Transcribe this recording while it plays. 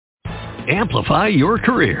Amplify your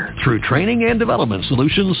career through training and development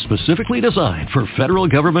solutions specifically designed for federal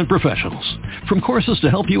government professionals. From courses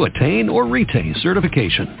to help you attain or retain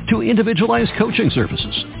certification, to individualized coaching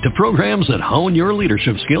services, to programs that hone your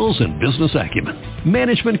leadership skills and business acumen,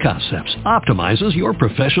 Management Concepts optimizes your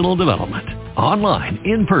professional development. Online,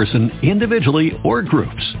 in person, individually, or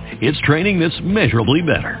groups, it's training that's measurably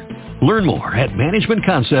better. Learn more at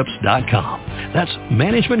managementconcepts.com. That's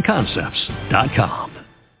managementconcepts.com.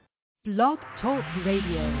 Blog Talk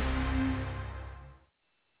Radio.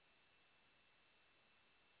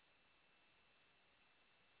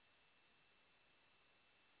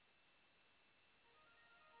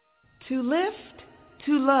 To lift,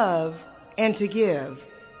 to love, and to give,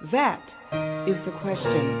 that is the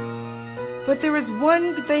question. But there is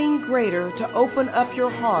one thing greater to open up your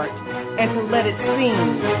heart and to let it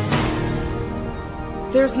sing.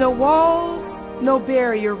 There's no wall, no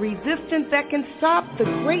barrier, resistance that can stop the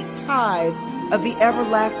great tide of the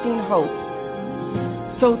everlasting hope.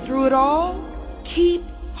 So through it all, keep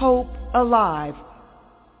hope alive.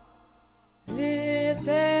 Lift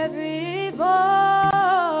every voice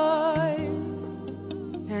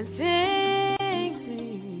and sing,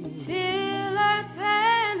 sing, till earth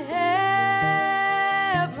and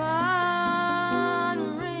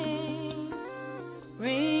heaven ring,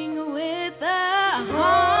 ring with the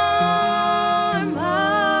heart.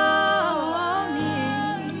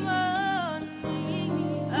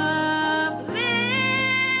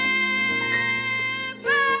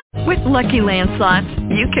 With Lucky Land Slots,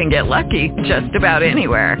 you can get lucky just about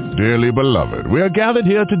anywhere. Dearly beloved, we are gathered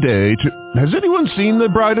here today to... Has anyone seen the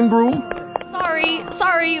bride and groom?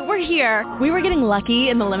 Sorry, we're here. We were getting lucky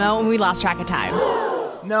in the limo and we lost track of time.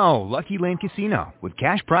 No, Lucky Land Casino, with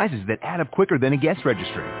cash prizes that add up quicker than a guest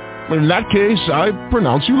registry. In that case, I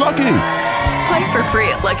pronounce you lucky. Play for free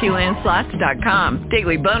at LuckyLandSlots.com.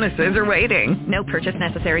 Daily bonuses are waiting. No purchase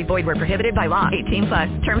necessary. Void where prohibited by law.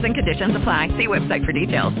 18+. Terms and conditions apply. See website for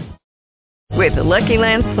details. With Lucky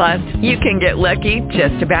Land Slots, you can get lucky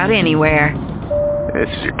just about anywhere. This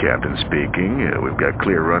is your captain speaking. We've got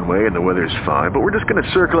clear runway and the weather's fine, but we're just going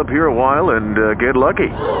to circle up here a while and get lucky.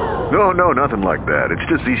 No, nothing like that. It's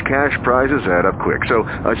just these cash prizes add up quick. So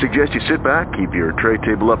I suggest you sit back, keep your tray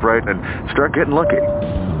table upright, and start getting lucky.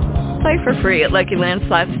 Play for free at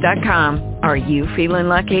LuckyLandSlots.com. Are you feeling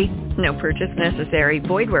lucky? No purchase necessary.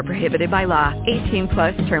 Void where prohibited by law.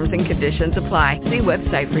 18+. Terms and conditions apply. See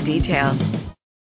website for details.